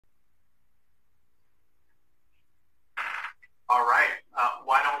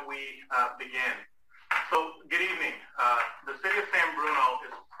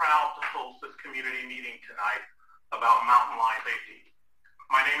community meeting tonight about mountain lion safety.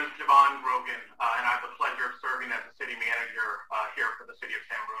 My name is Javon Grogan, and I have the pleasure of serving as the city manager here for the city of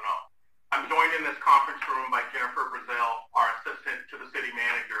San Bruno. I'm joined in this conference room by Jennifer Brazil, our assistant to the city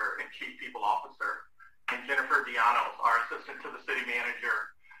manager and chief people officer, and Jennifer Dianos, our assistant to the city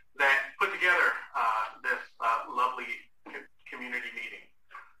manager, that put together this lovely community meeting.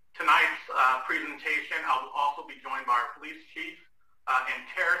 Tonight's presentation, I will also be joined by our police chief and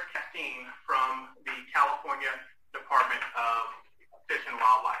Terrace Castine from the California Department of Fish and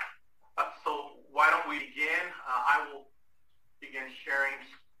Wildlife. So why don't we begin? I will begin sharing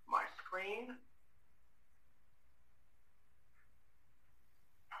my screen.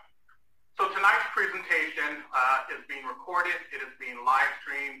 So tonight's presentation is being recorded, it is being live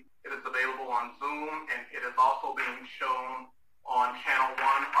streamed, it is available on Zoom, and it is also being shown on Channel 1,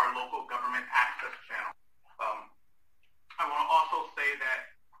 our local government access channel. I want to also say that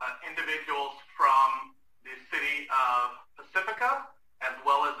individuals from the city of Pacifica, as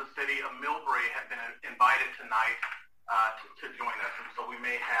well as the city of Millbrae, have been invited tonight to join us. And so we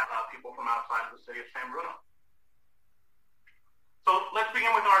may have people from outside of the city of San Bruno. So let's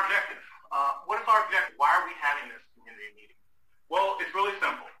begin with our objective. What is our objective? Why are we having this community meeting? Well, it's really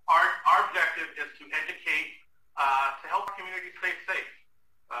simple. Our objective is to educate, to help our community stay safe.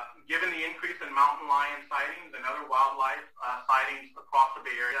 Given the increase in mountain lion sightings and other wildlife sightings across the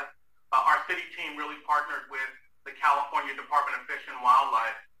Bay Area, our city team really partnered with the California Department of Fish and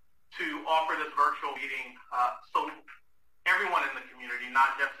Wildlife to offer this virtual meeting so everyone in the community,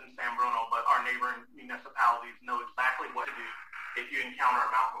 not just in San Bruno, but our neighboring municipalities, know exactly what to do if you encounter a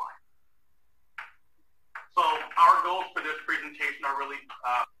mountain lion. So our goals for this presentation are really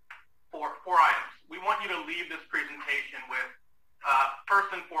four items. We want you to leave this presentation with,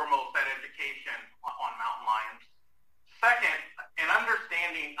 first and foremost, that education on mountain lions. Second, an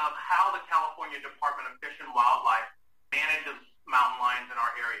understanding of how the California Department of Fish and Wildlife manages mountain lions in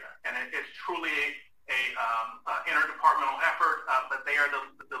our area. And it's truly a interdepartmental effort, but they are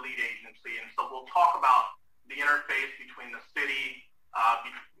the lead agency. And so we'll talk about the interface between the city,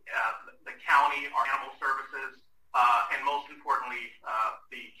 the county, our animal services, and most importantly,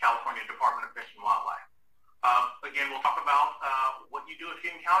 the California Department of Fish and Wildlife. Again, we'll talk about what you do if you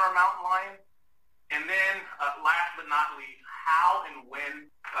encounter a mountain lion. And then, last but not least, how and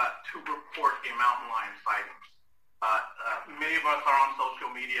when to report a mountain lion sighting. Many of us are on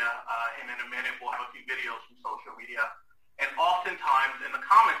social media, and in a minute we'll have a few videos from social media. And oftentimes in the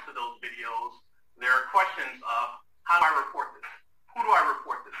comments to those videos, there are questions of, how do I report this? Who do I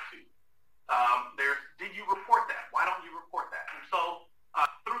report this to? Did you report that? Why don't you report that? And so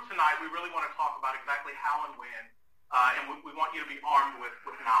through tonight, we really want to talk about exactly how and when, and we want you to be armed with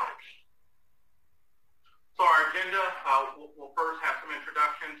knowledge. So our agenda, we'll first have some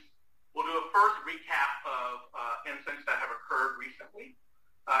introductions. We'll do a first recap of incidents that have occurred recently.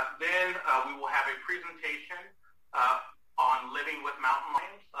 Then we will have a presentation on living with mountain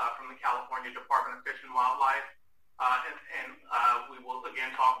lions from the California Department of Fish and Wildlife. And we will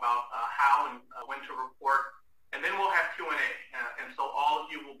again talk about how and when to report. And then we'll have Q&A. And so all of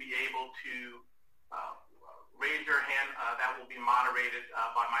you will be able to raise your hand. That will be moderated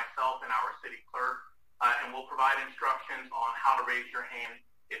by myself and our city clerk. And we'll provide instructions on how to raise your hand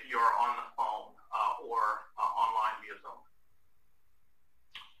if you're on the phone or online via Zoom.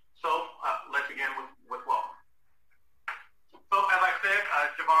 So let's begin with welcome. So as I said,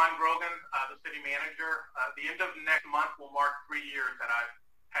 Javon Grogan, the city manager. The end of next month will mark 3 years that I've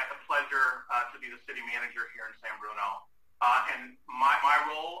had the pleasure to be the city manager here in San Bruno. And my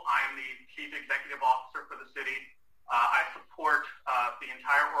role, I'm the chief executive officer for the city. I support the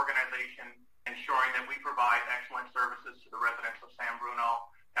entire organization, ensuring that we provide excellent services to the residents of San Bruno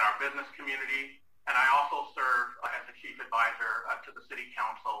and our business community. And I also serve as the chief advisor to the city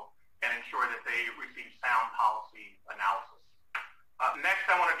council and ensure that they receive sound policy analysis. Next,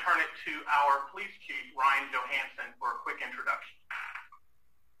 I want to turn it to our police chief, Ryan Johansson, for a quick introduction.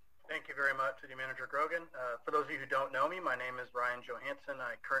 Thank you very much, City Manager Grogan. For those of you who don't know me, my name is Ryan Johansson.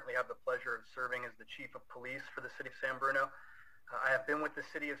 I currently have the pleasure of serving as the Chief of Police for the City of San Bruno. I have been with the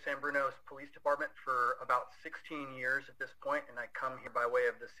City of San Bruno's Police Department for about 16 years at this point, and I come here by way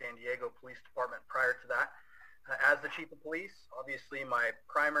of the San Diego Police Department prior to that. As the Chief of Police, obviously my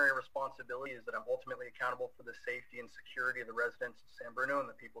primary responsibility is that I'm ultimately accountable for the safety and security of the residents of San Bruno and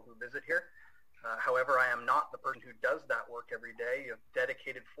the people who visit here. However, I am not the person who does that work every day. You have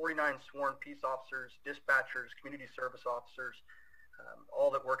dedicated 49 sworn peace officers, dispatchers, community service officers, all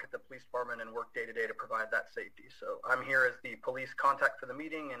that work at the police department and work day to day to provide that safety. So I'm here as the police contact for the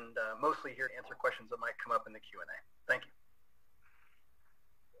meeting and mostly here to answer questions that might come up in the Q&A. Thank you.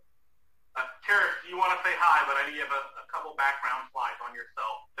 Paris, you want to say hi, but I know you have a couple background slides on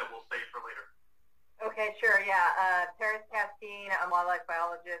yourself that we'll save for later. Okay, sure, yeah. Paris Castine, I'm a wildlife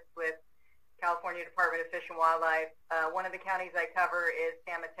biologist with California Department of Fish and Wildlife. One of the counties I cover is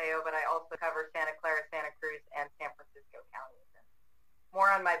San Mateo, but I also cover Santa Clara, Santa Cruz, and San Francisco counties. More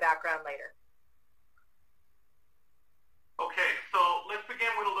on my background later. Okay, so let's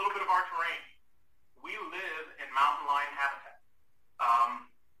begin with a little bit of our terrain. We live in mountain lion habitat.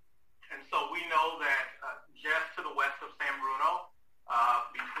 And so we know that just to the west of San Bruno,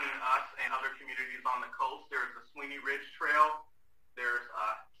 between us and other communities on the coast, there's the Sweeney Ridge Trail, there's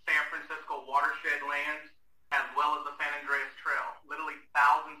San Francisco watershed lands, as well as the San Andreas Trail, literally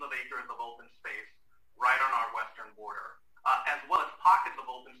thousands of acres of open space right on our western border, as well as pockets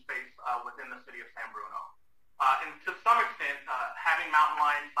of open space within the city of San Bruno. And to some extent, having mountain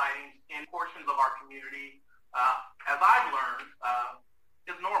lion sightings in portions of our community, as I've learned,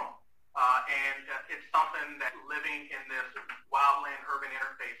 is normal. And it's something that living in this wildland-urban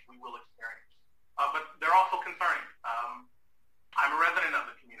interface we will experience. But they're also concerning. I'm a resident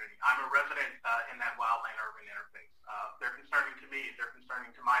of the community. I'm a resident in that wildland-urban interface. They're concerning to me. They're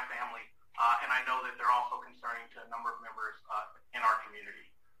concerning to my family. And I know that they're also concerning to a number of members in our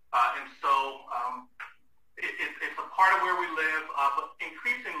community. And so it's a part of where we live, but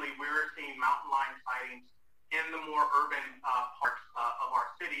increasingly we're seeing mountain lion sightings in the more urban parts of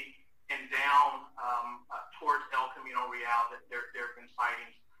our city and down towards El Camino Real. That there have been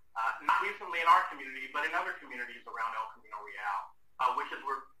sightings, not recently in our community, but in other communities around El Camino Real, which is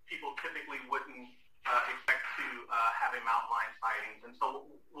where people typically wouldn't expect to have a mountain lion sightings. And so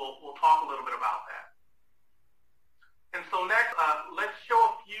we'll talk a little bit about that. And so next, let's show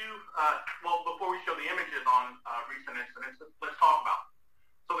a few, well, before we show the images on recent incidents, let's talk about them.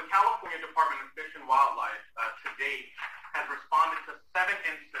 So the California Department of Fish and Wildlife to date has responded to 7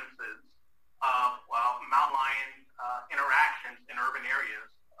 instances of mountain lion interactions in urban areas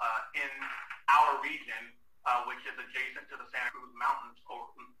in our region, which is adjacent to the Santa Cruz Mountains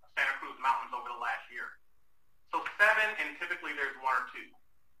over the last year. So 7, and typically there's 1 or 2.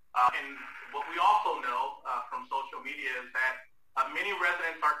 And what we also know from social media is that many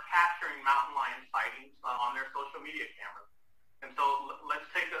residents are capturing mountain lion sightings on their social media cameras. And so let's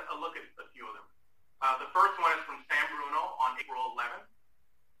take a look at a few of them. The first one is from San Bruno on April 11th.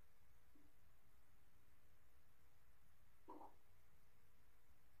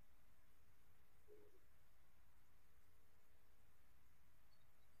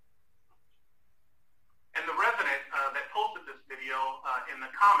 And the resident that posted this video in the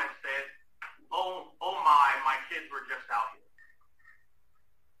comments said, oh my kids were just out here.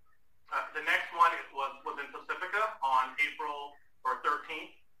 The next one was in Pacifica on April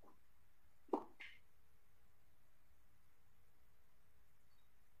 13th.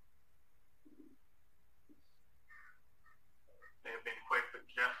 They have been quick, but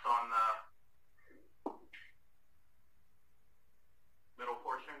just on the middle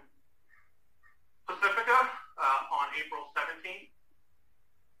portion. Pacifica on April 17th.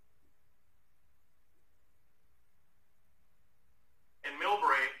 And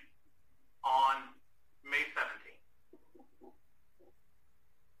Millbrae on May 17th.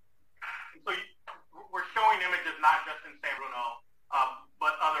 So we're showing images not just in San Bruno,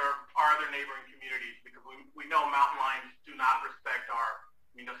 but our other neighboring communities, because we know mountain lions do not respect our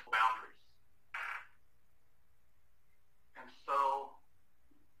municipal boundaries. And so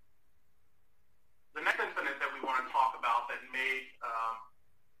the next incident that we want to talk about that made,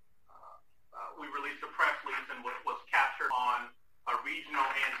 we released a press release and was captured on regional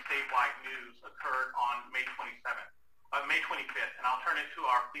and statewide news occurred on May 25th, and I'll turn it to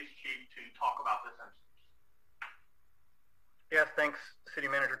our police chief to talk about this incident. Yes, thanks, City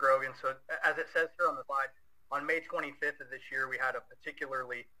Manager Grogan. So as it says here on the slide, on May 25th of this year, we had a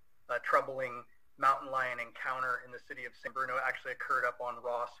particularly troubling mountain lion encounter in the city of San Bruno. It actually occurred up on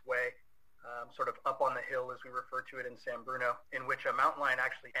Ross Way, sort of up on the hill as we refer to it in San Bruno, in which a mountain lion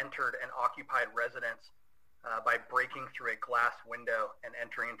actually entered an occupied residence by breaking through a glass window and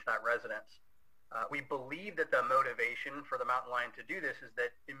entering into that residence. We believe that the motivation for the mountain lion to do this is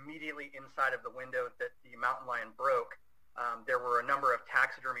that immediately inside of the window that the mountain lion broke, there were a number of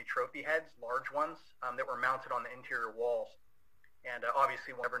taxidermy trophy heads, large ones, that were mounted on the interior walls. And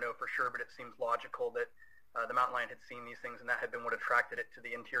obviously we'll never know for sure, but it seems logical that the mountain lion had seen these things and that had been what attracted it to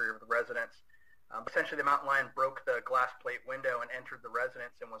the interior of the residence. Essentially, the mountain lion broke the glass plate window and entered the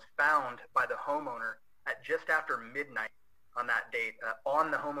residence and was found by the homeowner at just after midnight on that date on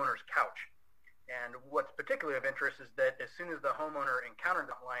the homeowner's couch. And what's particularly of interest is that as soon as the homeowner encountered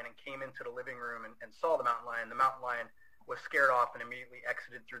the mountain lion and came into the living room and saw the mountain lion was scared off and immediately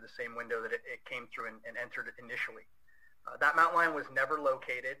exited through the same window that it came through and entered it initially. That mountain lion was never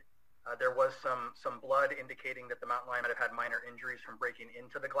located. There was some blood indicating that the mountain lion might have had minor injuries from breaking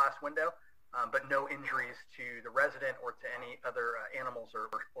into the glass window, but no injuries to the resident or to any other animals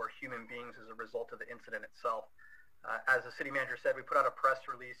or human beings as a result of the incident itself. As the city manager said, we put out a press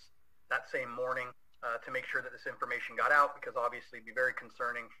release that same morning to make sure that this information got out, because obviously it'd be very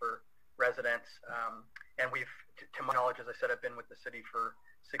concerning for residents. And to my knowledge, as I said, I've been with the city for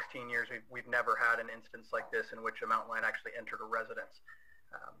 16 years. We've never had an instance like this in which a mountain lion actually entered a residence.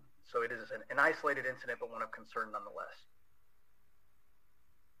 So it is an isolated incident, but one of concern nonetheless.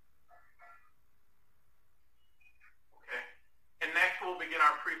 Okay. And next we'll begin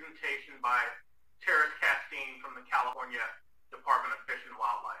our presentation by Terrace Castine from the California Department of Fish and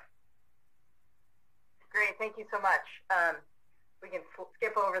Wildlife. Great, thank you so much. We can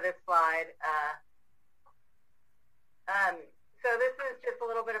skip over this slide. So this is just a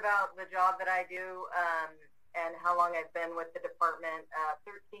little bit about the job that I do and how long I've been with the department.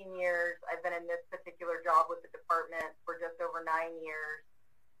 13 years. I've been in this particular job with the department for just over 9 years.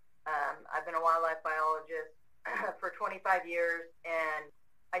 I've been a wildlife biologist for 25 years, and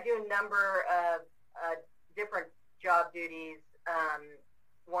I do a number of different job duties.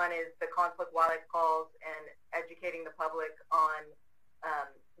 One is the conflict wildlife calls and educating the public on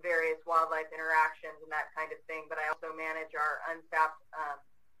various wildlife interactions and that kind of thing. But I also manage our unstaffed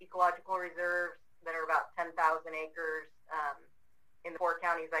ecological reserves that are about 10,000 acres in the 4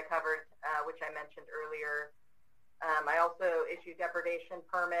 counties I covered, which I mentioned earlier. I also issue depredation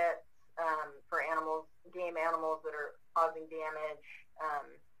permits for game animals that are causing damage.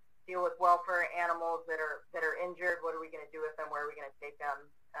 Deal with welfare animals that are injured. What are we going to do with them? Where are we going to take them?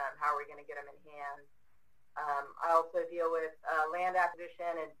 How are we going to get them in hand? I also deal with land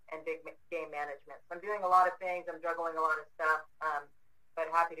acquisition and big game management. So I'm doing a lot of things. I'm juggling a lot of stuff, but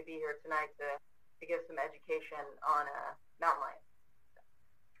happy to be here tonight to give some education on mountain lions.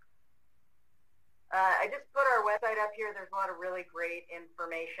 I just put our website up here. There's a lot of really great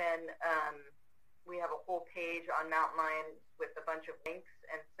information. We have a whole page on mountain lions with a bunch of links,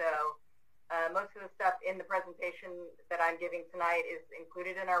 and so most of the stuff in the presentation that I'm giving tonight is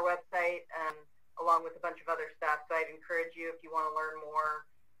included in our website, along with a bunch of other stuff. So I'd encourage you, if you want to learn more,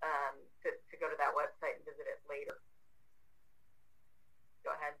 to go to that website and visit it later.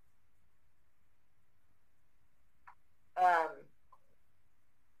 Go ahead.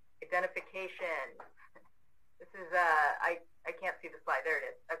 Identification. This is, I can't see the slide. There it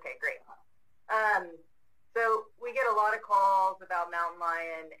is. Okay, great. So we get a lot of calls about mountain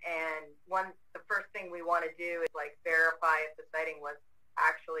lion, and the first thing we want to do is verify if the sighting was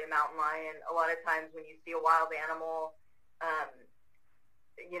actually a mountain lion. A lot of times when you see a wild animal,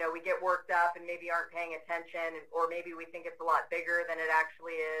 we get worked up and maybe aren't paying attention, or maybe we think it's a lot bigger than it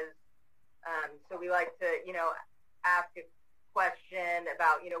actually is. So we like to, ask a question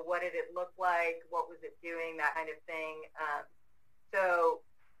about, what did it look like? What was it doing? That kind of thing. So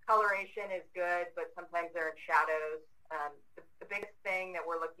coloration is good, but sometimes they're in shadows. The biggest thing that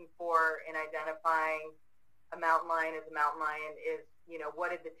we're looking for in identifying a mountain lion as a mountain lion is, what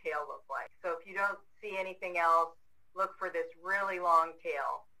did the tail look like? So if you don't see anything else, look for this really long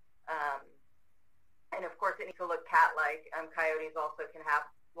tail. And of course, it needs to look cat-like. Coyotes also can have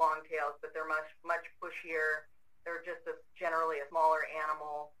long tails, but they're much, much bushier. They're just generally a smaller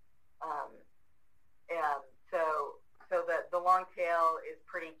animal. So the long tail is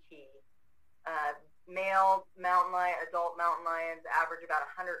pretty key. Male mountain lion, adult mountain lions average about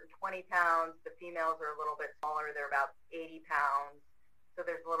 120 pounds. The females are a little bit smaller. They're about 80 pounds. So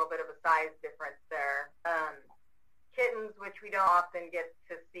there's a little bit of a size difference there. Kittens, which we don't often get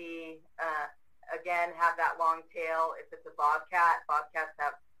to see, again, have that long tail. If it's a bobcat, bobcats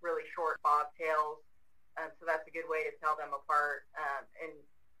have really short bobtails. So that's a good way to tell them apart. And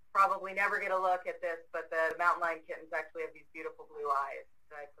probably never get a look at this, but the mountain lion kittens actually have these beautiful blue eyes.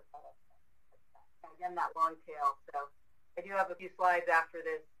 So I put that up. Again, that long tail. So I do have a few slides after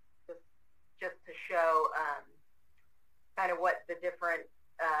this just to show kind of what the different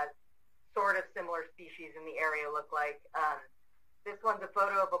sort of similar species in the area look like. This one's a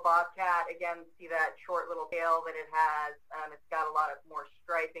photo of a bobcat. Again, see that short little tail that it has. It's got a lot of more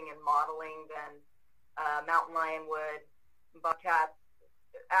striping and modeling than mountain lion would. Bobcats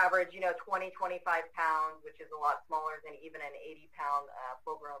average, 20, 25 pounds, which is a lot smaller than even an 80-pound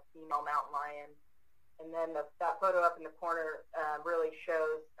full-grown female mountain lion. And then that photo up in the corner really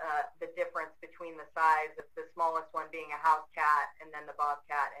shows the difference between the size of the smallest one being a house cat and then the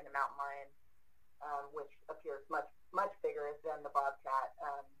bobcat and a mountain lion, which appears much, much bigger than the bobcat.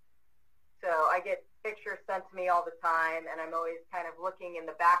 So I get pictures sent to me all the time, and I'm always kind of looking in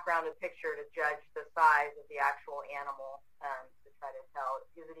the background of the picture to judge the size of the actual animal to try to tell,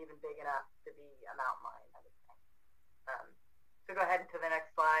 is it even big enough to be a mountain lion? So go ahead to the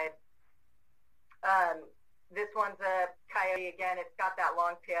next slide. This one's a coyote. Again, it's got that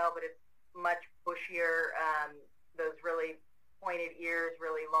long tail, but it's much bushier. Those really pointed ears,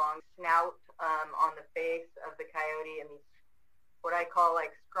 really long snout on the face of the coyote, and these what I call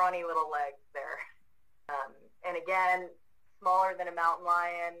like scrawny little legs there. And again, smaller than a mountain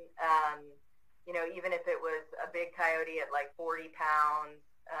lion. Even if it was a big coyote at like 40 pounds,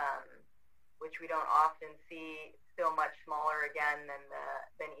 which we don't often see, still much smaller again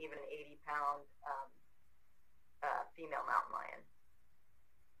than even an 80-pound female mountain lion.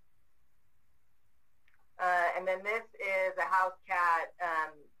 And then this is a house cat.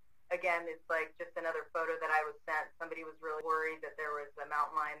 Again, it's like just another photo that I was sent. Somebody was really worried that there was a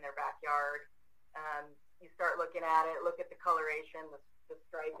mountain lion in their backyard. You start looking at it, look at the coloration, the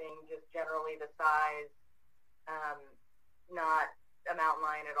striping, just generally the size. Not a mountain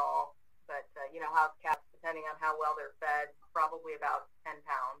lion at all, but house cats, depending on how well they're fed, probably about 10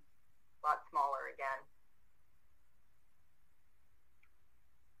 pounds, a lot smaller again.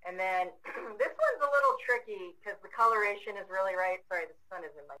 And then this one's a little tricky because the coloration is really right. Sorry, the sun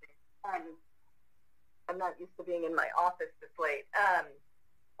is in my face. I'm not used to being in my office this late.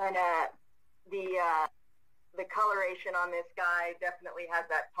 The coloration on this guy definitely has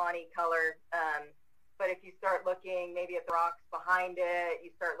that tawny color. But if you start looking maybe at the rocks behind it, you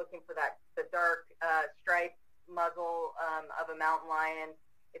start looking for the dark striped muzzle of a mountain lion,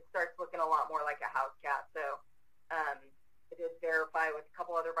 it starts looking a lot more like a house cat. So I did verify with a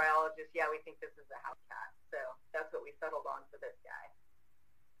couple other biologists, yeah, we think this is a house cat. So that's what we settled on for this guy.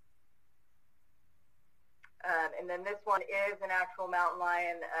 And then this one is an actual mountain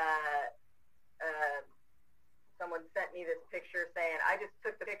lion. Someone sent me this picture saying, I just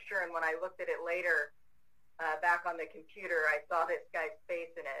took the picture, and when I looked at it later back on the computer, I saw this guy's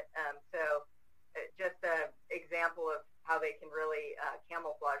face in it. So just an example of how they can really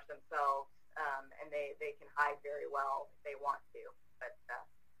camouflage themselves, and they can hide very well if they want to. But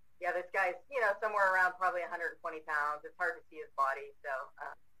yeah, this guy's somewhere around probably 120 pounds. It's hard to see his body, so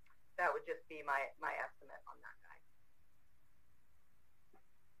that would just be my estimate on that guy.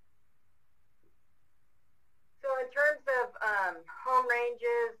 So in terms of home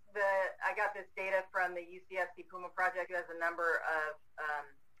ranges, I got this data from the UCSC Puma Project, who has a number of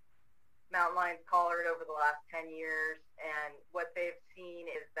mountain lions collared over the last 10 years, and what they've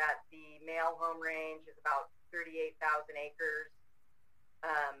seen is that the male home range is about 38,000 acres,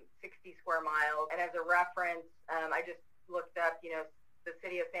 60 square miles. And as a reference, I just looked up, the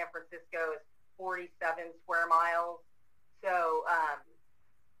city of San Francisco is 47 square miles. So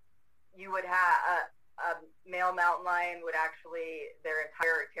you would have a male mountain lion would actually, their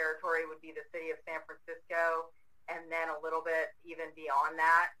entire territory would be the city of San Francisco, and then a little bit even beyond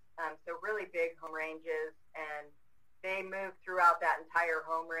that. So really big home ranges, and they move throughout that entire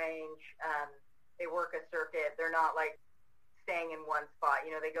home range. They work a circuit. They're not like staying in one spot.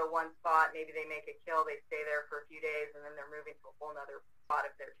 They go one spot, maybe they make a kill, they stay there for a few days, and then they're moving to a whole other spot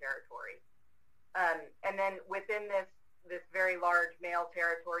of their territory. And then within this very large male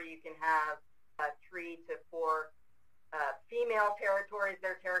territory, you can have 3 to 4 female territories.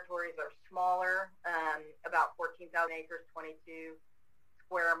 Their territories are smaller, about 14,000 acres, 22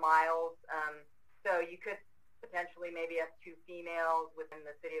 square miles. So you could potentially maybe have 2 females within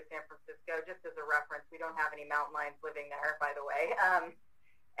the city of San Francisco, just as a reference. We don't have any mountain lions living there, by the way.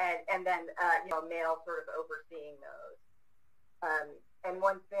 And then a male sort of overseeing those. And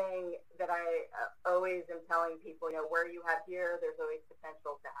one thing that I always am telling people, where you have deer, there's always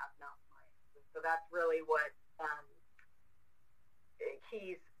potential to have mountain lions. So that's really what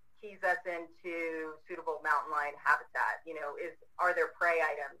keys us into suitable mountain lion habitat. Are there prey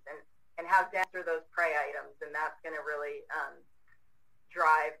items, and how dense are those prey items? And that's going to really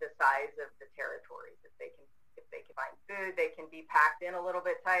drive the size of the territories. If they can find food, they can be packed in a little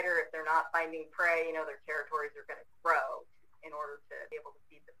bit tighter. If they're not finding prey, their territories are going to grow in order to be able to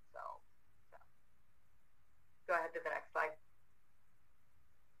feed themselves. So, go ahead to the next slide.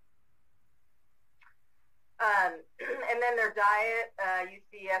 And then their diet,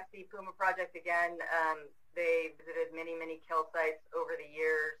 UCSC Puma Project, again, they visited many, many kill sites over the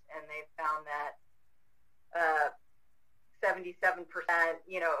years, and they found that 77%,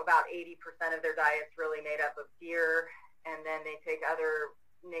 about 80% of their diet's really made up of deer, and then they take other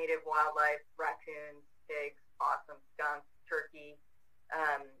native wildlife, raccoons, pigs, possums, skunks, turkey,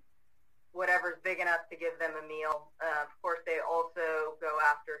 whatever's numbers big enough to give them a meal. Of course, they also go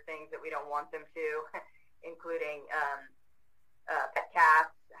after things that we don't want them to, including pet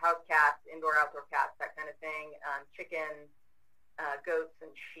cats, house cats, indoor, outdoor cats, that kind of thing, chickens, goats,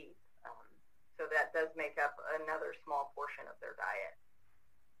 and sheep. So that does make up another small portion of their diet.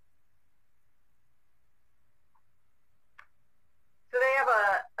 So they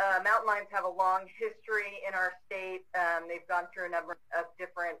have mountain lions have a long history in our state. They've gone through a number of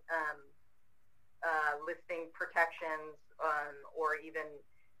different listing protections or even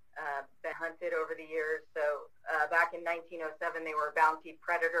been hunted over the years. So back in 1907, they were a bounty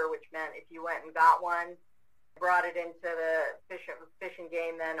predator, which meant if you went and got one, brought it into the Fish and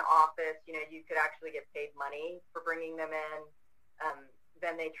Game then office, you could actually get paid money for bringing them in.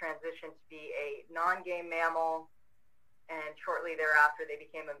 Then they transitioned to be a non-game mammal. And shortly thereafter, they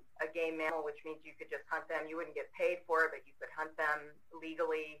became a game mammal, which means you could just hunt them. You wouldn't get paid for it, but you could hunt them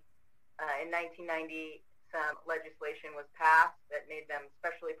legally. In 1990, some legislation was passed that made them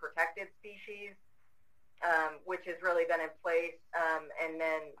specially protected species, which has really been in place. And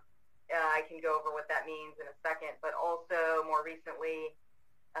then I can go over what that means in a second. But also, more recently,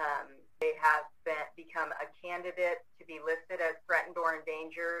 they have become a candidate to be listed as threatened or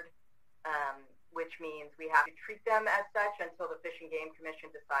endangered, which means we have to treat them as such until the Fish and Game Commission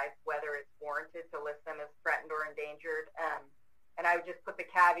decides whether it's warranted to list them as threatened or endangered. And I would just put the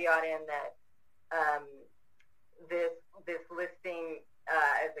caveat in that this listing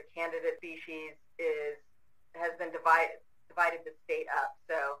as a candidate species has been divided the state up.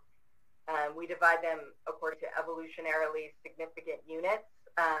 So we divide them according to evolutionarily significant units.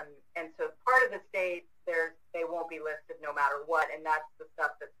 And so part of the state, they won't be listed no matter what, and that's the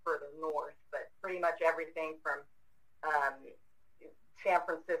stuff that's further north. But pretty much everything from San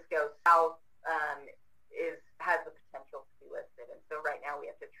Francisco south has the potential to be listed. And so right now we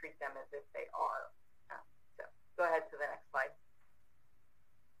have to treat them as if they are. So go ahead to the next slide.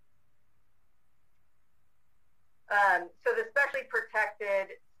 So the specially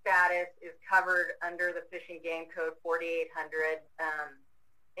protected status is covered under the Fish and Game Code 4800.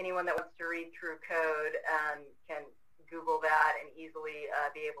 Anyone that wants to read through code can Google that and easily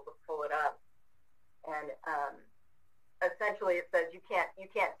be able to pull it up. And essentially, it says you can't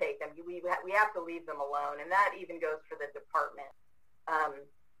take them. We have to leave them alone, and that even goes for the department.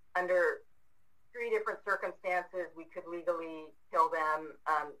 Under 3 different circumstances, we could legally kill them.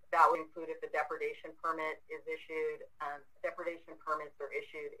 That would include if the depredation permit is issued. Depredation permits are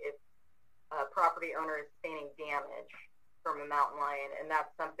issued if a property owner is sustaining damage from a mountain lion, and that's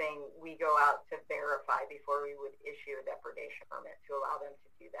something we go out to verify before we would issue a depredation permit to allow them to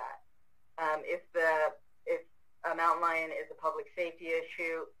do that. If a mountain lion is a public safety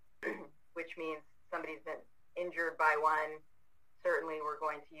issue, which means somebody's been injured by one, certainly we're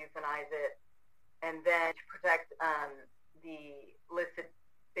going to euthanize it. And then to protect the listed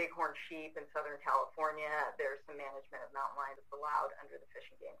bighorn sheep in Southern California, there's some management of mountain lions that's allowed under the Fish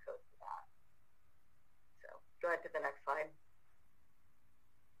and Game Code for that. So go ahead to the next slide.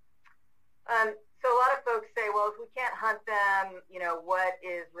 So a lot of folks say, well, if we can't hunt them, what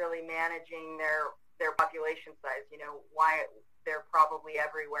is really managing their population size? Why they're probably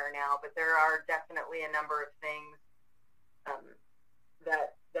everywhere now, but there are definitely a number of things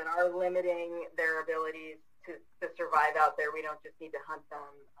that are limiting their abilities to survive out there. We don't just need to hunt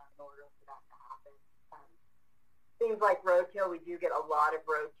them in order for that to happen. Things like roadkill, we do get a lot of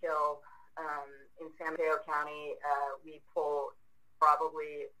roadkill. In San Mateo County, we pull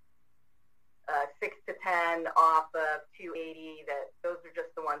probably 6 to 10 off of 280. Those are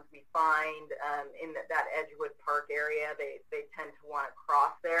just the ones we find in that Edgewood Park area. They tend to want to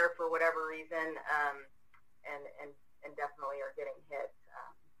cross there for whatever reason, and definitely are getting hit.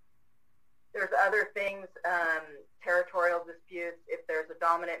 There's other things, territorial disputes. If there's a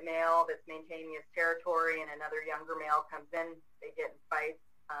dominant male that's maintaining his territory and another younger male comes in, they get in fights,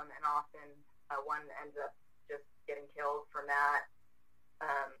 and often one ends up just getting killed from that.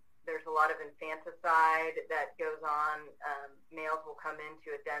 There's a lot of infanticide that goes on. Males will come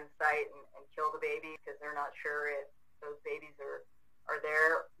into a den site and kill the babies because they're not sure if those babies are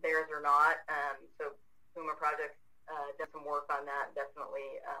theirs or not. So Puma Project did some work on that,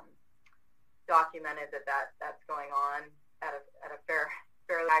 definitely documented that's going on at a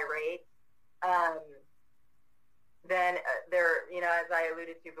fairly high rate. Then as I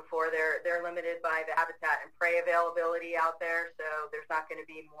alluded to before, they're limited by the habitat and prey availability out there. So there's not going to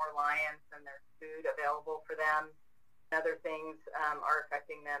be more lions than there's food available for them. Other things are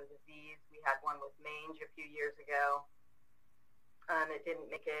affecting them. Disease. We had one with mange a few years ago. It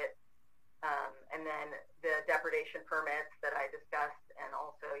didn't make it. And then the depredation permits that I discussed, and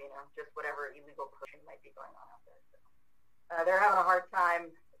also just whatever illegal poaching might be going on out there. So, they're having a hard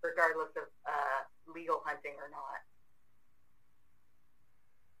time regardless of legal hunting or not.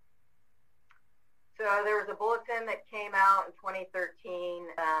 So there was a bulletin that came out in 2013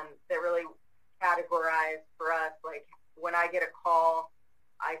 that really categorized for us, like when I get a call,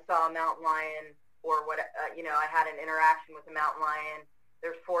 I saw a mountain lion, or what, I had an interaction with a mountain lion.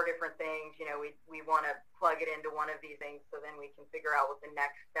 There's 4 different things. We want to plug it into one of these things so then we can figure out what the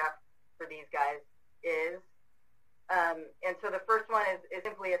next step for these guys is. And so the first one is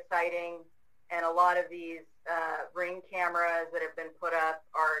simply a sighting, and a lot of these ring cameras that have been put up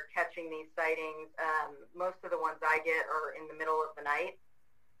are catching these sightings. Most of the ones I get are in the middle of the night.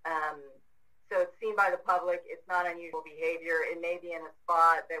 So it's seen by the public. It's not unusual behavior. It may be in a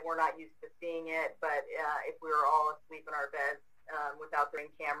spot that we're not used to seeing it, but if we were all asleep in our beds without the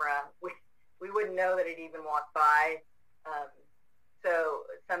ring camera, we wouldn't know that it even walked by. So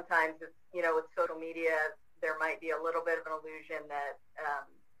sometimes it's, with social media, there might be a little bit of an illusion that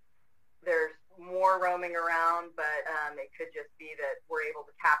there's more roaming around, but it could just be that we're able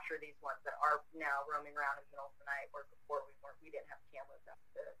to capture these ones that are now roaming around in the middle of the night, where before we didn't have cameras up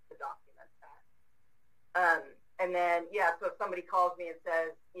to document that. And then, so if somebody calls me and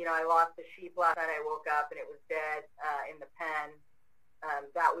says, I lost a sheep last night, I woke up and it was dead in the pen,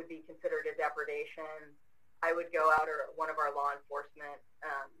 that would be considered a depredation. I would go out, or one of our law enforcement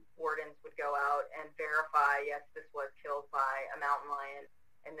wardens would go out and verify, yes, this was killed by a mountain lion,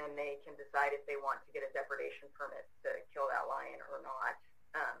 and then they can decide if they want to get a depredation permit to kill that lion or not.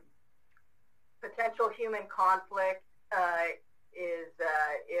 Potential human conflict is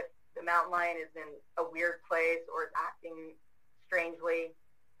if the mountain lion is in a weird place or is acting strangely.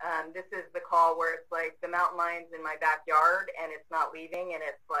 This is the call where it's like the mountain lion's in my backyard and it's not leaving, and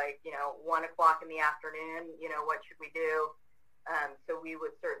it's like, 1 o'clock in the afternoon, what should we do? So we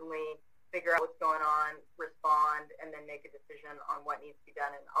would certainly figure out what's going on, respond, and then make a decision on what needs to be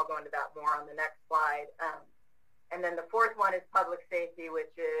done. And I'll go into that more on the next slide. And then the 4th one is public safety,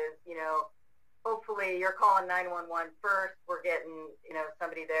 which is, hopefully you're calling 911 first. We're getting,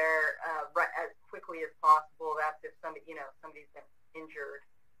 somebody there right, as quickly as possible. That's if somebody's been injured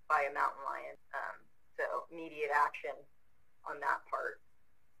by a mountain lion. So immediate action on that part.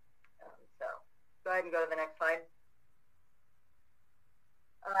 So go ahead and go to the next slide.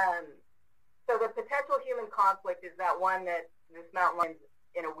 So the potential human conflict is that one that this mountain lion's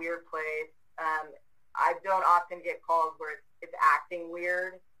in a weird place. I don't often get calls where it's acting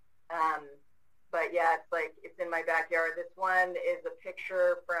weird. But yeah, it's like it's in my backyard. This one is a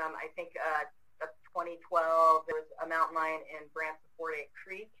picture from, I think, 2012. There was a mountain lion in Brampton-Fort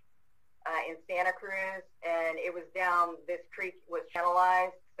Creek in Santa Cruz, and it was down, this creek was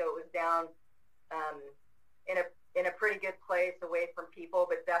channelized, so it was down in a pretty good place away from people,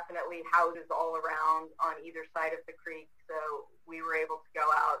 but definitely houses all around on either side of the creek. So we were able to go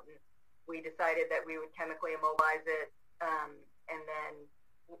out, and we decided that we would chemically immobilize it. And then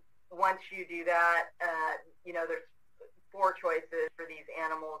once you do that, there's 4 choices for these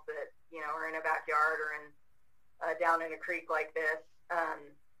animals that, are in a backyard or in down in a creek like this.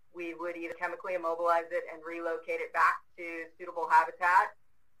 We would either chemically immobilize it and relocate it back to suitable habitat.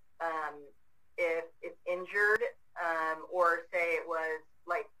 If it's injured, or say it was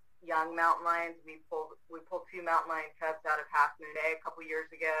like young mountain lions, we pulled 2 mountain lion cubs out of Half Moon Bay a couple years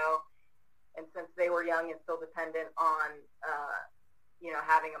ago, and since they were young and still dependent on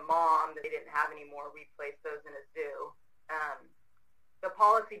having a mom that they didn't have anymore, we placed those in a zoo. The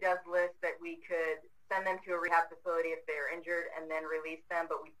policy does list that we could send them to a rehab facility if they're injured and then release them,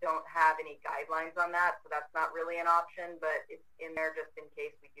 but we don't have any guidelines on that, so that's not really an option, but it's in there just in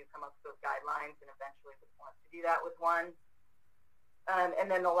case we do come up with those guidelines and eventually would want to do that with one. And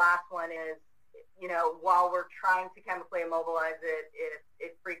then the last one is, while we're trying to chemically immobilize it, if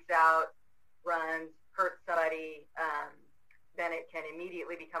it freaks out, runs, hurts somebody, then it can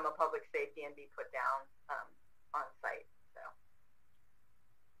immediately become a public safety and be put down on site. So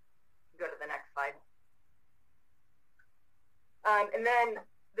go to the next slide. And then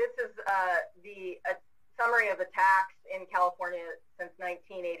this is the summary of attacks in California since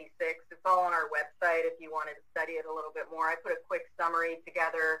 1986. It's all on our website if you wanted to study it a little bit more. I put a quick summary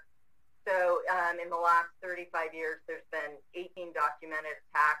together. So in the last 35 years, there's been 18 documented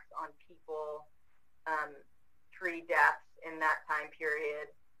attacks on people, 3 deaths in that time period,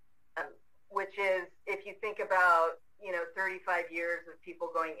 which is, if you think about, 35 years of people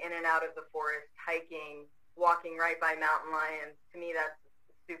going in and out of the forest, hiking, walking right by mountain lions, to me that's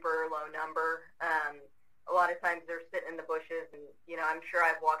a super low number. A lot of times they're sitting in the bushes, and I'm sure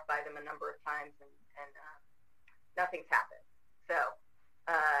I've walked by them a number of times, and nothing's happened. So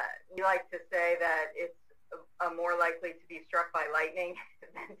we like to say that it's more likely to be struck by lightning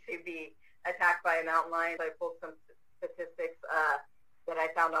than to be attacked by a mountain lion. So I pulled some statistics that I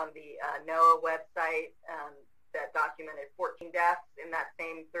found on the NOAA website that documented 14 deaths in that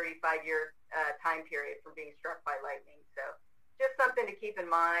same 35-year time period from being struck by lightning. So just something to keep in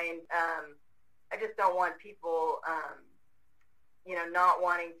mind. I just don't want people, not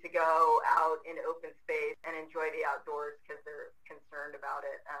wanting to go out in open space and enjoy the outdoors because they're concerned about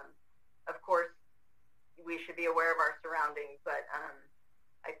it. Of course, we should be aware of our surroundings, but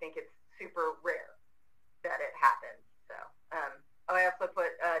I think it's super rare that it happens. So, I also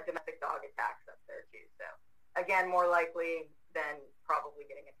put domestic dog attacks up there too. So, again, more likely than probably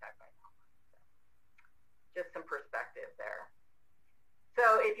getting attacked by a mountain lion. So, just some perspective there.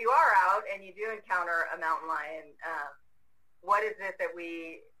 So, if you are out and you do encounter a mountain lion, what is it that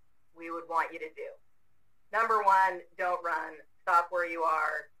we would want you to do? Number one, don't run. Stop where you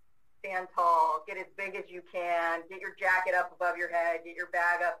are. Stand tall. Get as big as you can. Get your jacket up above your head. Get your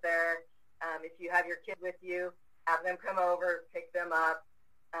bag up there. If you have your kids with you, have them come over, pick them up.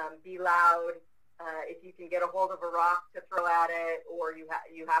 Be loud. If you can get a hold of a rock to throw at it, or you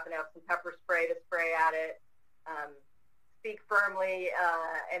happen to have some pepper spray to spray at it, speak firmly.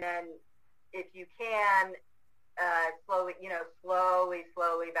 And then if you can,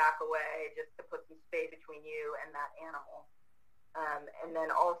 slowly back away just to put some space between you and that animal. And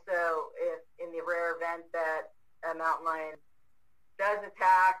then also, if in the rare event that a mountain lion does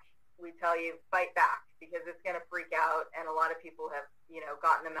attack, we tell you fight back because it's going to freak out, and a lot of people have,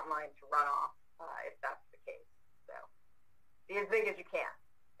 gotten the mountain lion to run off if that's the case. So be as big as you can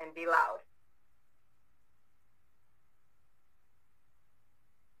and be loud.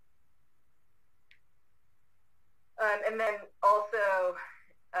 And then also,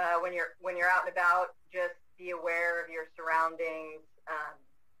 when you're out and about, just be aware of your surroundings.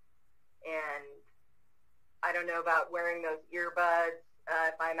 And I don't know about wearing those earbuds.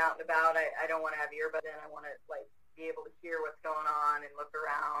 If I'm out and about, I don't want to have earbuds in. I want to be able to hear what's going on and look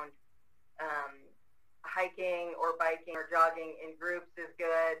around. Hiking or biking or jogging in groups is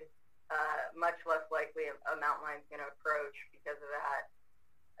good. Much less likely a mountain lion's going to approach because of that.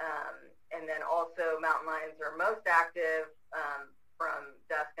 And then also mountain lions are most active from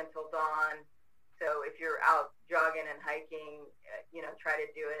dusk until dawn. So if you're out jogging and hiking, try to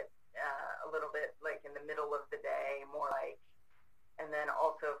do it a little bit like in the middle of the day, more like. And then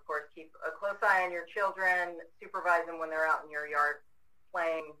also, of course, keep a close eye on your children. Supervise them when they're out in your yard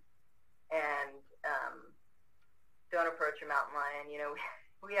playing. And don't approach a mountain lion.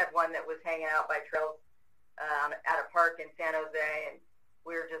 We had one that was hanging out by trails at a park in San Jose, and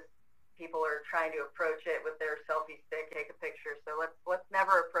people are trying to approach it with their selfie stick, take a picture. So let's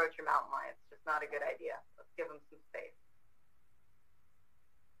never approach a mountain lion. It's just not a good idea. Let's give them some space.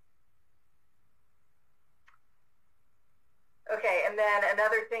 Okay, and then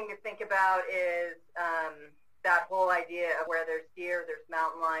another thing to think about is that whole idea of where there's deer, there's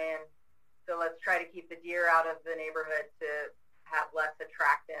mountain lion. So let's try to keep the deer out of the neighborhood to have less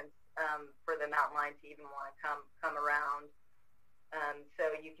attractants for the mountain lion to even want to come around.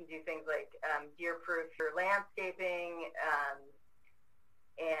 So you can do things like deer-proof your landscaping,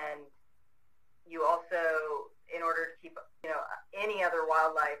 and you also, in order to keep any other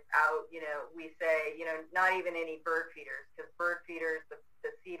wildlife out, we say not even any bird feeders, because bird feeders,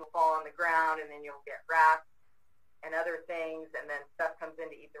 the seed will fall on the ground, and then you'll get rats and other things, and then stuff comes in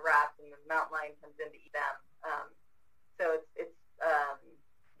to eat the rats, and the mountain lion comes in to eat them. So it's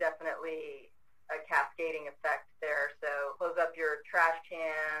definitely a cascading effect there. So close up your trash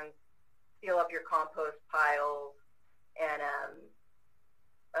cans, seal up your compost piles, and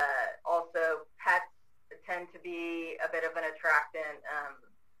also pets tend to be a bit of an attractant.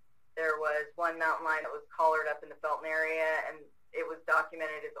 There was one mountain lion that was collared up in the Felton area, and it was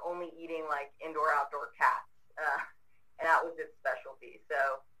documented as only eating like indoor-outdoor cats, and that was its specialty.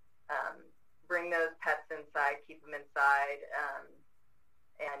 So bring those pets inside, keep them inside.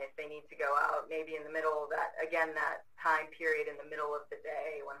 And if they need to go out, maybe in the middle of that time period in the middle of the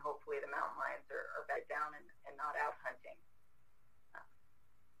day when hopefully the mountain lions are bedded down and not out hunting.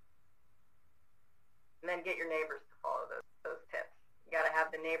 And then get your neighbors to follow those tips. You got to have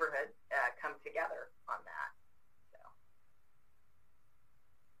the neighborhood come together on that. So.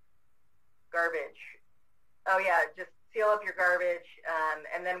 Garbage. Oh yeah, just seal up your garbage.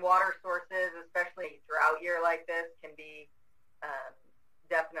 And then water sources, especially drought year like this, can be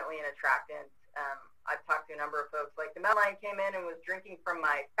definitely an attractant. I've talked to a number of folks, like the mountain lion came in and was drinking from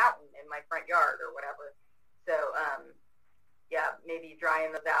my fountain in my front yard or whatever. So, maybe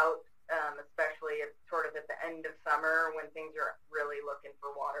drying those out especially sort of at the end of summer when things are really looking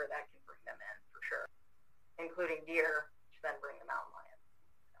for water. That can bring them in for sure, including deer, which then bring the mountain lions.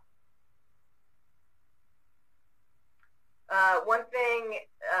 One thing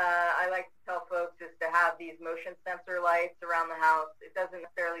I like to tell folks is to have these motion sensor lights around the house. It doesn't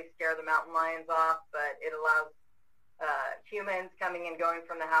necessarily scare the mountain lions off, but it allows humans coming and going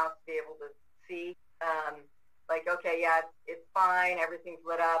from the house to be able to see, like, okay, yeah, it's fine, everything's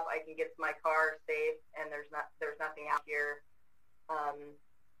lit up, I can get to my car safe, and there's nothing out here.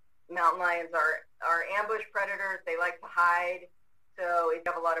 Mountain lions are ambush predators. They like to hide. So if you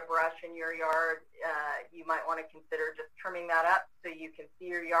have a lot of brush in your yard, you might want to consider just trimming that up so you can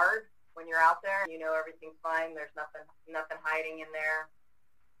see your yard when you're out there. You know everything's fine. There's nothing hiding in there.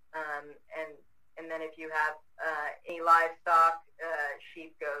 And then if you have any livestock,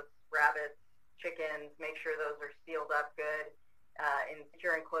 sheep, goats, rabbits, chickens, make sure those are sealed up good in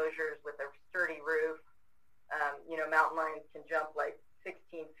secure enclosures with a sturdy roof. Mountain lions can jump like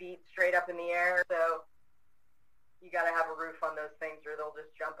 16 feet straight up in the air. So you got to have a roof on those things or they'll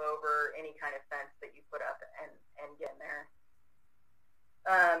just jump over any kind of fence that you put up and get in there.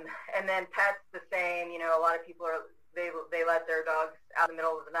 And then pets the same. A lot of people they let their dogs out in the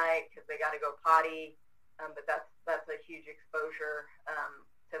middle of the night because they got to go potty, but that's a huge exposure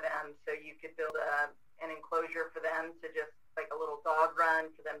to them. So you could build an enclosure for them to just like a little dog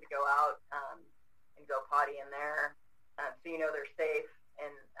run for them to go out and go potty in there, so they're safe.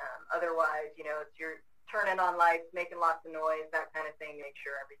 And otherwise, it's your turning on lights, making lots of noise, that kind of thing, make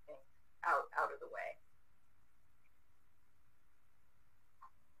sure everything's out of the way.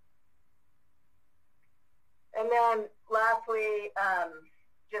 And then lastly,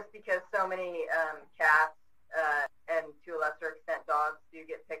 just because so many cats and to a lesser extent dogs do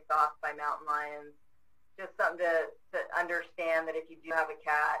get picked off by mountain lions, just something to understand that if you do have a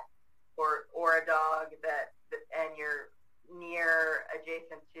cat or a dog and you're near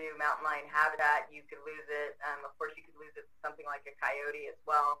adjacent to mountain lion habitat, you could lose it. Of course, you could lose it to something like a coyote as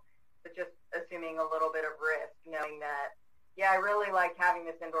well. But just assuming a little bit of risk, knowing that, yeah, I really like having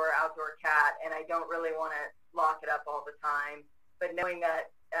this indoor-outdoor cat, and I don't really want to lock it up all the time. But knowing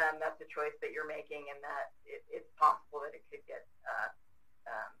that that's a choice that you're making, and that it's possible that it could get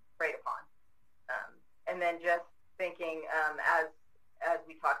preyed upon. And then just thinking, as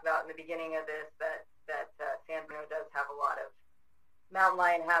we talked about in the beginning of this, that San Bruno does have a lot of mountain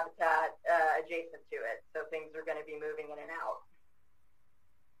lion habitat adjacent to it, so things are going to be moving in and out.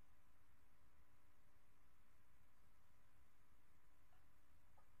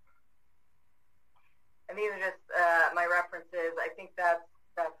 And these are just my references. I think that's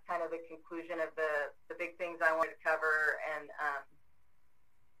kind of the conclusion of the big things I wanted to cover, and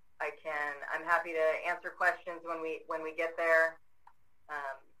I'm happy to answer questions when we get there.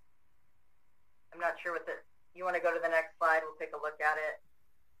 I'm not sure you want to go to the next slide? We'll take a look at it.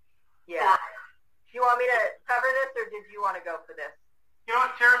 Yeah. Do you want me to cover this, or did you want to go for this? You know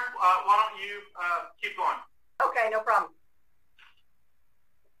what, Terrace, why don't you keep going? Okay, no problem.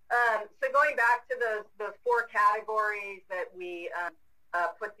 So going back to those four categories that we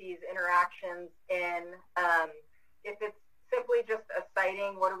put these interactions in, if it's simply just a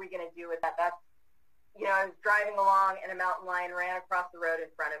sighting, what are we going to do with that? That's, I was driving along and a mountain lion ran across the road in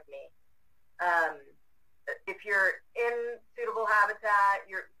front of me. If you're in suitable habitat,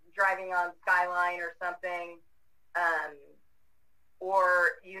 you're driving on Skyline or something,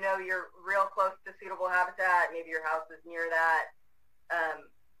 or you're real close to suitable habitat, maybe your house is near that,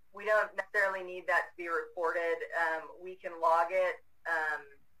 we don't necessarily need that to be reported. We can log it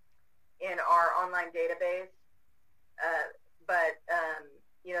in our online database, but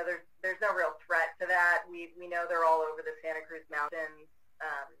there's no real threat to that. We know they're all over the Santa Cruz Mountains.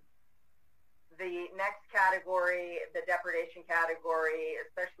 The next category, the depredation category,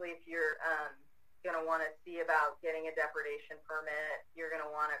 especially if you're going to want to see about getting a depredation permit, you're going to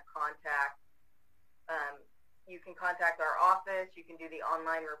want to contact, you can contact our office, you can do the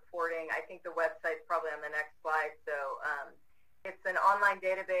online reporting. I think the website's probably on the next slide. So it's an online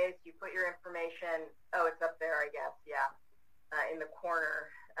database. You put your information, it's up there, I guess, yeah, in the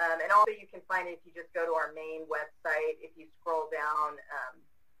corner. And also you can find it if you just go to our main website. If you scroll down,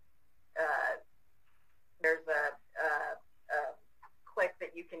 there's a click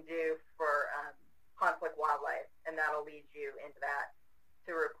that you can do for conflict wildlife, and that'll lead you into that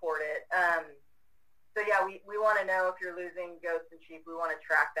to report it. So yeah, we want to know if you're losing goats and sheep. We want to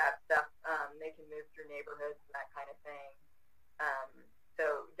track that stuff. They can move through neighborhoods and that kind of thing.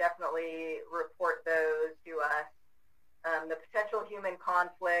 So definitely report those to us. The potential human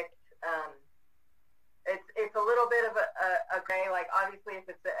conflict, it's a little bit of a gray. Like obviously, if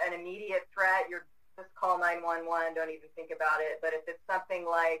it's an an immediate threat, you're just call 911. Don't even think about it. But if it's something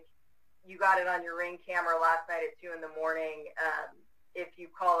like you got it on your Ring camera last night at 2 in the morning, if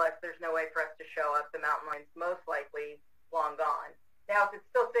you call us, there's no way for us to show up. The mountain lion's most likely long gone. Now, if it's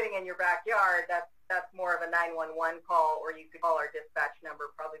still sitting in your backyard, that's more of a 911 call, or you could call our dispatch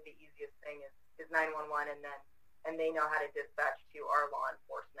number. Probably the easiest thing is 911, and they know how to dispatch to our law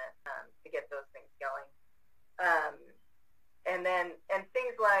enforcement to get those things going. And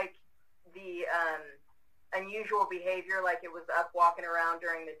things like the unusual behavior, like it was up walking around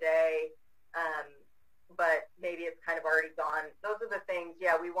during the day, but maybe it's kind of already gone. Those are the things,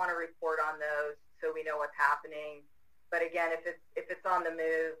 we want to report on those so we know what's happening. But again, if it's on the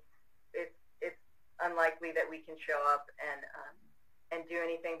move, it's unlikely that we can show up and do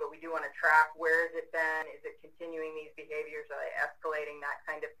anything. But we do want to track, where has it been? Is it continuing these behaviors? Are they escalating? That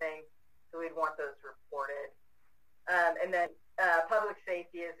kind of thing. So we'd want those reported. And then public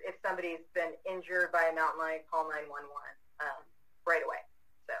safety is if somebody's been injured by a mountain lion, call 911 right away.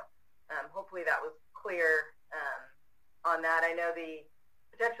 So hopefully that was clear on that. I know the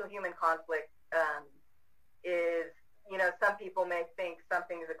potential human conflict is, some people may think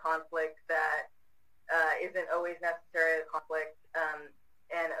something is a conflict that isn't always necessarily a conflict.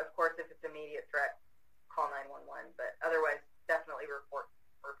 And of course, if it's immediate threat, call 911. But otherwise, definitely report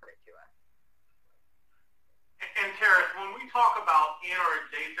it to us. And Terrace, when we talk about in or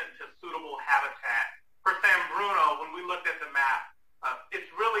adjacent to suitable habitat, for San Bruno, when we looked at the map, it's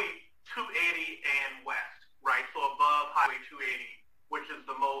really 280 and west, right? So above Highway 280, which is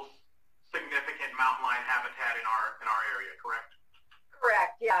the most significant mountain lion habitat in our area, correct?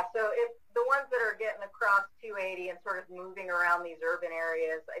 Correct, yeah. So if the ones that are getting across 280 and sort of moving around these urban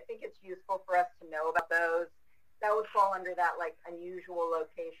areas, I think it's useful for us to know about those. That would fall under that like unusual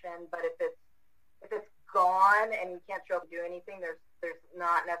location. But if it's gone and we can't show up and do anything, there's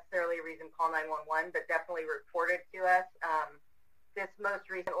not necessarily a reason to call 911, but definitely report it to us. This most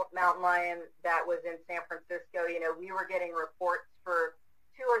recent mountain lion that was in San Francisco, we were getting reports for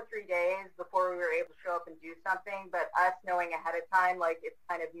 2 or 3 days before we were able to show up and do something, but us knowing ahead of time, like it's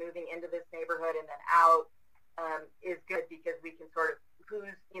kind of moving into this neighborhood and then out, is good because we can sort of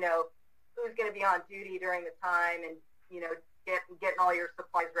who's going to be on duty during the time and, getting all your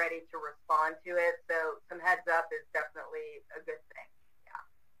supplies ready to respond to it. So some heads up is definitely a good thing.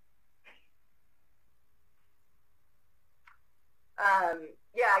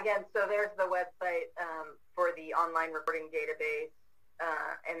 Again, so there's the website for the online reporting database.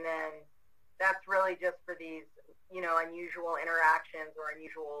 And then that's really just for these, unusual interactions or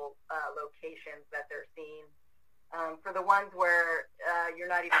unusual locations that they're seeing. For the ones where you're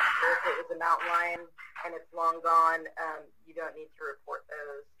not even sure if it was a mountain lion and it's long gone, you don't need to report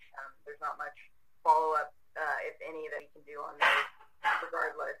those. There's not much follow-up, if any, that we can do on those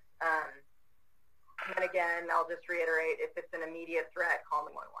regardless. And again, I'll just reiterate, if it's an immediate threat, call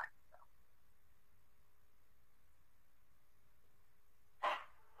 911.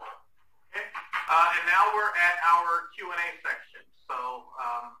 And now we're at our Q&A section. So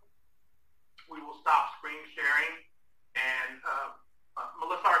we will stop screen sharing. And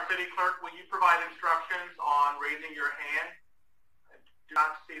Melissa, our city clerk, will you provide instructions on raising your hand? I do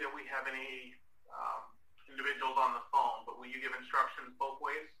not see that we have any individuals on the phone, but will you give instructions both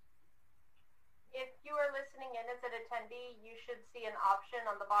ways? If you are listening in as an attendee, you should see an option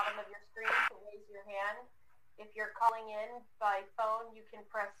on the bottom of your screen to raise your hand. If you're calling in by phone, you can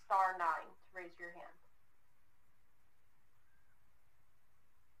press *9 to raise your hand.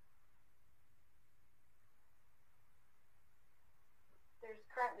 There's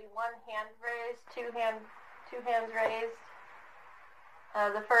currently 1 hand raised, two hands raised.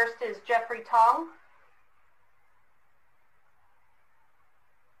 The first is Jeffrey Tong.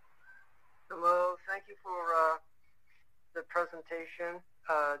 Hello, thank you for the presentation,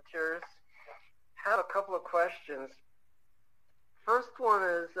 Terrace. I have a couple of questions. First one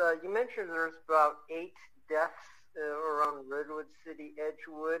is, you mentioned there's about 8 deaths around Redwood City,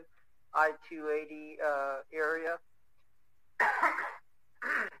 Edgewood, I-280 area.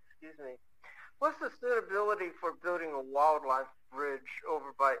 Excuse me. What's the suitability for building a wildlife bridge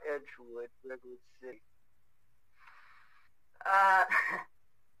over by Edgewood, Redwood City?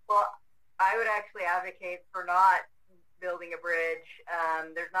 Well, I would actually advocate for not building a bridge.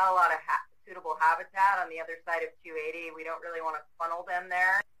 There's not a lot of suitable habitat on the other side of 280. We don't really want to funnel them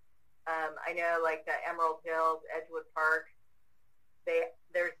there. I know like the Emerald Hills, Edgewood Park,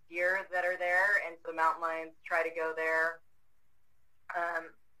 there's deer that are there, and so the mountain lions try to go there.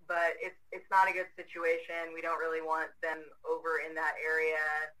 But it's not a good situation. We don't really want them over in that area.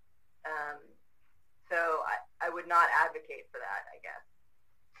 So I would not advocate for that, I guess.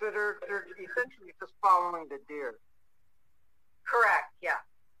 they're essentially just following the deer. Correct. Yeah.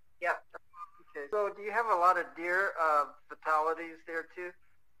 Yep. Okay. So do you have a lot of deer fatalities there too?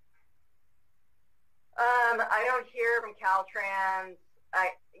 I don't hear from Caltrans.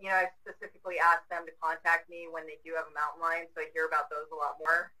 I specifically asked them to contact me when they do have a mountain lion, so I hear about those a lot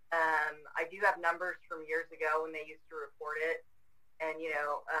more. I do have numbers from years ago when they used to report it, and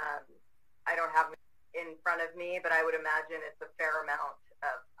I don't have them in front of me, but I would imagine it's a fair amount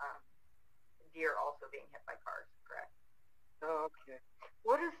of deer also being hit by cars. Correct. Oh, okay.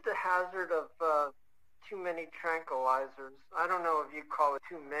 What is the hazard of too many tranquilizers? I don't know if you call it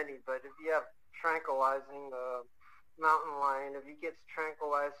too many, but if you have tranquilizing mountain lion, if he gets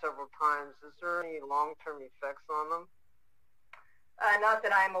tranquilized several times, is there any long-term effects on them? Not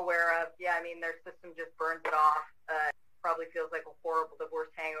that I'm aware of. Yeah, I mean, their system just burns it off. Probably feels like a horrible, the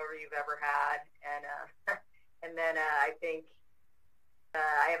worst hangover you've ever had. And and then I think,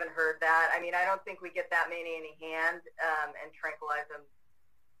 I haven't heard that. I mean, I don't think we get that many in hand and tranquilize them,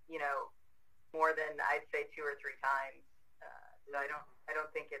 more than I'd say 2 or 3 times. So I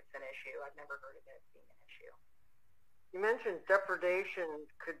don't think it's an issue. I've never heard of it being an issue. You mentioned depredation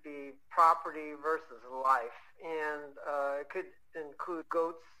could be property versus life, and it could include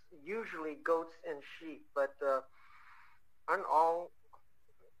goats, usually goats and sheep, but aren't all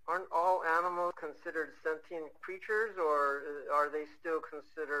animals considered sentient creatures, or are they still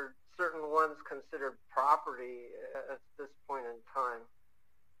considered, certain ones considered property at this point in time?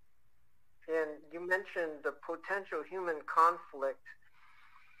 And you mentioned the potential human conflict.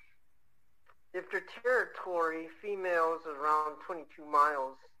 If their territory, females around 22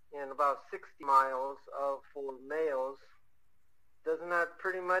 miles and about 60 miles for males, doesn't that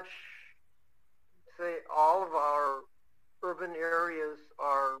pretty much say all of our urban areas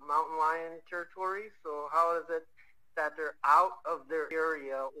are mountain lion territory? So how is it that they're out of their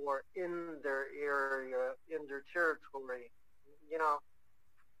area or in their area, in their territory?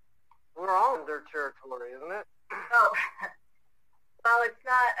 We're all in their territory, isn't it? Oh, well, it's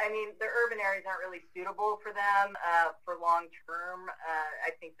not. I mean, the urban areas aren't really suitable for them for long term.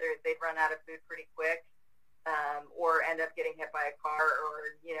 I think they'd run out of food pretty quick, or end up getting hit by a car,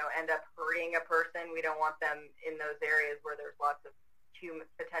 or end up hurting a person. We don't want them in those areas where there's lots of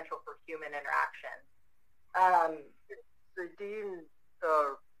potential for human interaction. So do you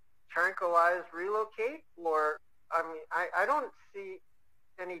tranquilize, relocate, or I don't see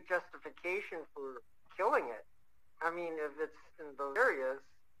any justification for killing it. I mean, if it's in those areas,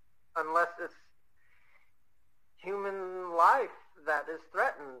 unless it's human life that is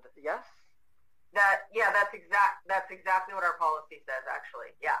threatened, yes? That's exactly what our policy says,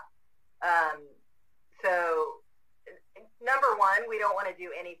 actually. Yeah. So, number one, we don't want to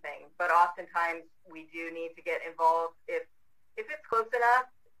do anything, but oftentimes we do need to get involved if it's close enough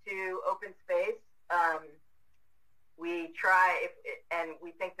to open space. We try, and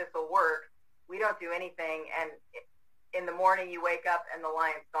we think this will work. We don't do anything, and in the morning you wake up and the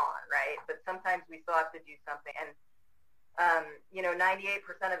lion's gone, right? But sometimes we still have to do something, and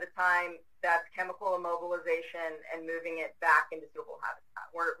 98% of the time that's chemical immobilization and moving it back into suitable habitat.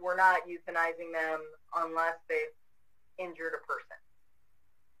 We're not euthanizing them unless they've injured a person.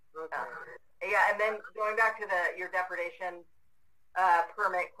 Okay. Yeah, and then going back to your depredation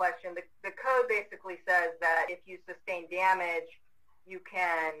permit question, the code basically says that if you sustain damage, you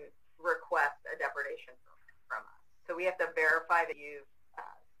can request a depredation permit from us. So we have to verify that you've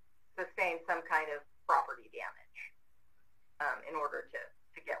sustained some kind of property damage in order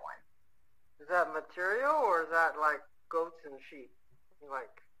to get one. Is that material, or is that like goats and sheep, like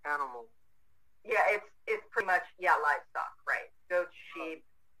animals? Yeah, it's pretty much, livestock, right? Goats, sheep,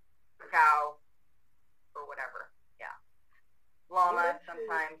 cow, or whatever. Yeah. Llamas,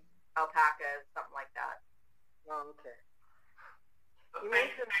 sometimes alpacas, something like that. Oh, okay. You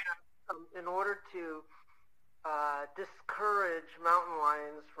mentioned that in order to discourage mountain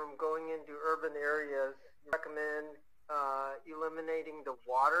lions from going into urban areas, you recommend eliminating the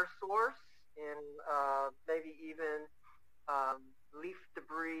water source and maybe even leaf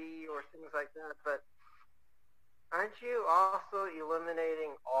debris or things like that. But aren't you also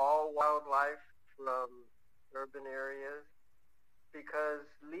eliminating all wildlife from urban areas? Because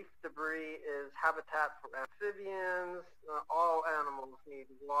leaf debris is habitat for amphibians. All animals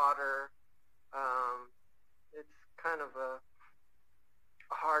need water. It's kind of a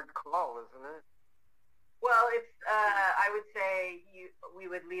hard call, isn't it? Well, it's. I would say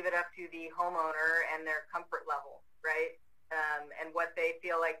we would leave it up to the homeowner and their comfort level, right? And what they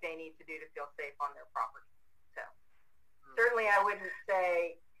feel like they need to do to feel safe on their property. So certainly, I wouldn't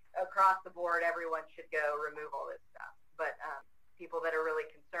say across the board everyone should go remove all this stuff, but people that are really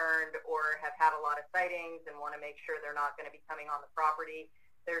concerned or have had a lot of sightings and want to make sure they're not going to be coming on the property,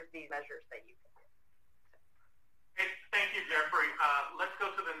 there's these measures that you can do. Hey, thank you, Jeffrey. Let's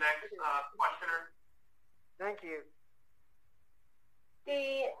go to the next questioner. Thank you.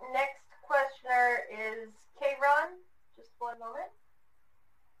 The next questioner is K-Ron. Just one moment.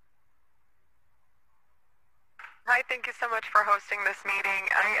 Hi, thank you so much for hosting this meeting.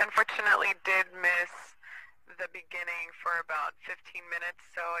 I unfortunately did miss the beginning for about 15 minutes,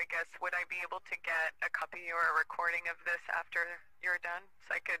 so I guess would I be able to get a copy or a recording of this after you're done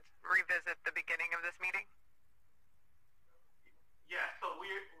so I could revisit the beginning of this meeting? Yeah, so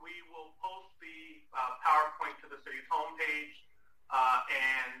we will post the PowerPoint to the city's homepage,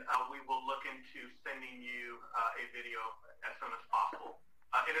 and we will look into sending you a video as soon as possible.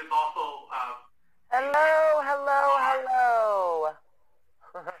 It is also Hello.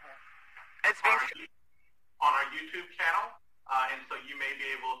 It's being on our YouTube channel, and so you may be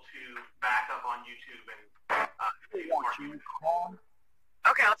able to back up on YouTube and see more.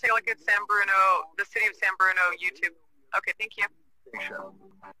 Okay, I'll take a look at San Bruno, the City of San Bruno YouTube. Okay, thank you.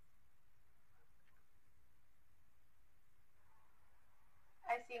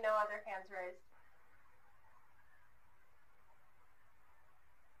 I see no other hands raised.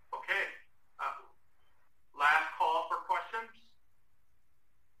 Okay. Last call for questions.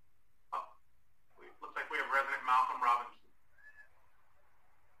 Oh, looks like we have resident Malcolm Robinson.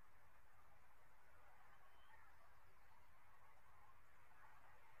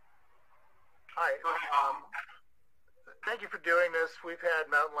 Hi. Go ahead. Thank you for doing this. We've had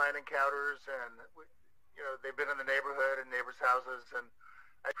mountain lion encounters, and they've been in the neighborhood and neighbors' houses, and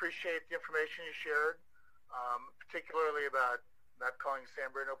I appreciate the information you shared, particularly about not calling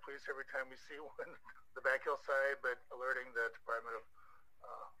San Bruno police every time we see one, the back hillside, but alerting the Department of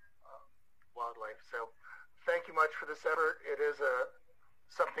Wildlife. So thank you much for this effort. It is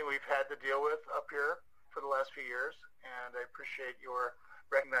something we've had to deal with up here for the last few years, and I appreciate your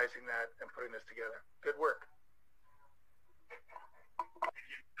recognizing that and putting this together. Good work.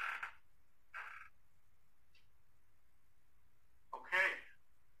 Okay.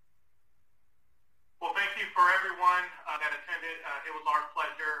 Well, thank you for everyone that attended. It was our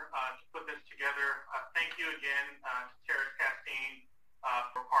pleasure to put this together. Thank you again to Terrace Castine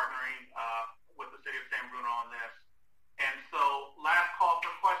for partnering with the City of San Bruno on this. And so, last call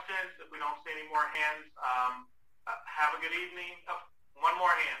for questions. If we don't see any more hands, have a good evening. One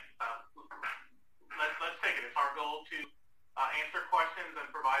more hand. Let's take it. It's our goal to answer questions and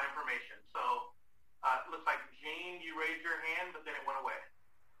provide information. So, it looks like Jean, you raised your hand, but then it went away.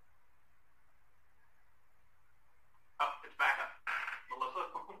 Oh, it's back up. Melissa?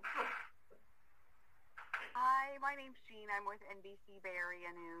 Hi, my name's Jean. I'm with NBC Bay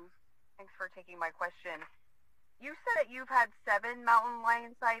Area News. Thanks for taking my question. You said that you've had 7 mountain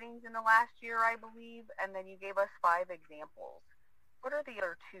lion sightings in the last year, I believe, and then you gave us 5 examples. What are the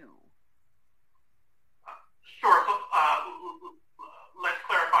other 2? Sure. So let's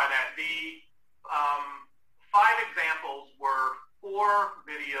clarify that. The 5 examples were 4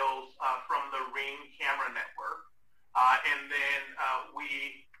 videos from the Ring camera network. And then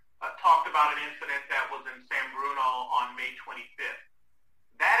we talked about an incident that was in San Bruno on May 25th.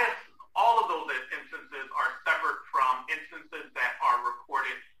 That is, all of those instances are separate from instances that are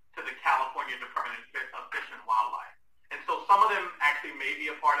reported to the California Department of Fish and Wildlife. And so some of them actually may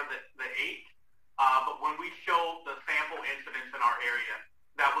be a part of the 8, but when we showed the sample incidents in our area,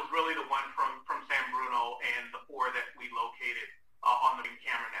 that was really the one from San Bruno and the 4 that we located on the Ring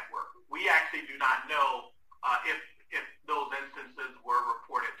camera network. We actually do not know if those instances were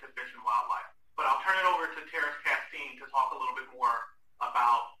reported to Fish and Wildlife. But I'll turn it over to Terrace Castine to talk a little bit more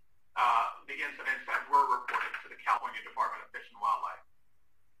about the incidents that were reported to the California Department of Fish and Wildlife.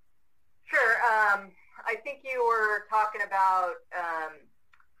 Sure. I think you were talking about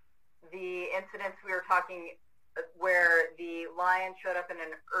the incidents we were talking where the lion showed up in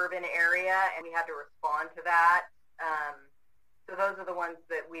an urban area and we had to respond to that. So those are the ones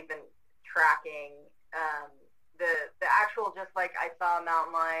that we've been tracking. The actual, just like I saw a mountain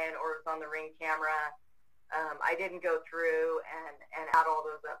lion or was on the Ring camera, I didn't go through and add all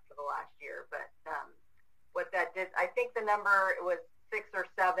those up for the last year. But what that did, I think the number was 6 or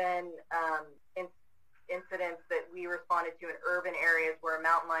 7 incidents that we responded to in urban areas where a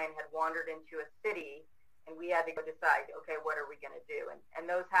mountain lion had wandered into a city, and we had to go decide, okay, what are we going to do? And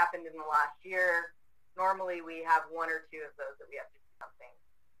those happened in the last year. Normally we have 1 or 2 of those that we have to do something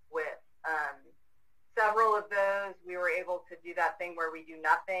with. Several of those, we were able to do that thing where we do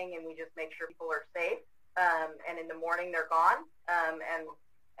nothing and we just make sure people are safe. And in the morning they're gone. And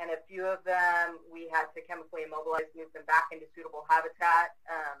and a few of them we had to chemically immobilize, move them back into suitable habitat,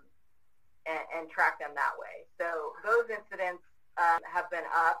 and track them that way. So those incidents have been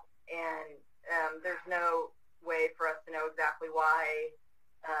up, and there's no way for us to know exactly why.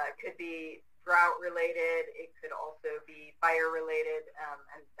 It could be drought related, it could also be fire related,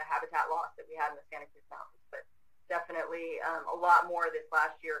 and the habitat loss that we had in the Santa Cruz Mountains. But definitely a lot more this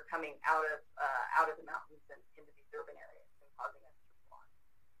last year coming out of the mountains and into these urban areas and causing us to respond.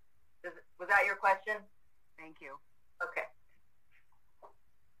 Was that your question? Thank you. Okay.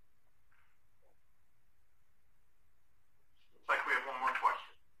 Looks like we have one more question.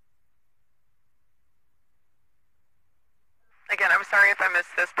 Again, I'm sorry if I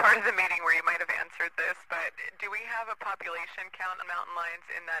missed this part of the meeting where you might have answered this, but do we have a population count on mountain lions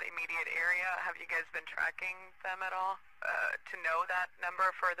in that immediate area? Have you guys been tracking them at all to know that number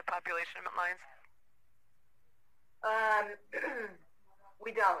for the population of mountain lions?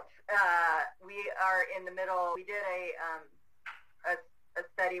 We don't. We are in the middle. We did a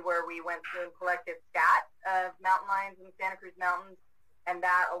study where we went through and collected stats of mountain lions in the Santa Cruz Mountains, and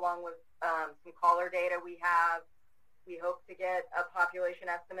that, along with some caller data we have, we hope to get a population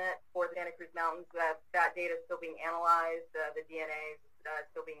estimate for the Santa Cruz Mountains. That data is still being analyzed. The DNA is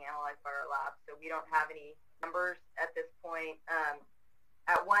still being analyzed by our lab, so we don't have any numbers at this point.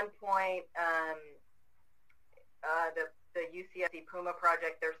 At one point, the UCSD Puma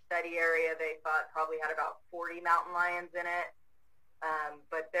project, their study area, they thought probably had about 40 mountain lions in it,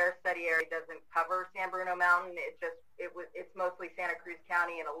 but their study area doesn't cover San Bruno Mountain. It's mostly Santa Cruz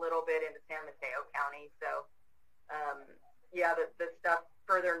County and a little bit into San Mateo County. So the stuff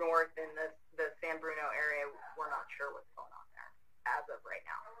further north in the San Bruno area, we're not sure what's going on there as of right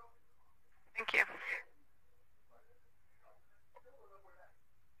now. Thank you.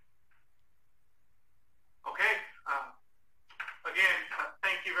 Okay. Again,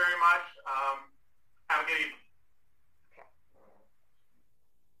 thank you very much. Have a good evening.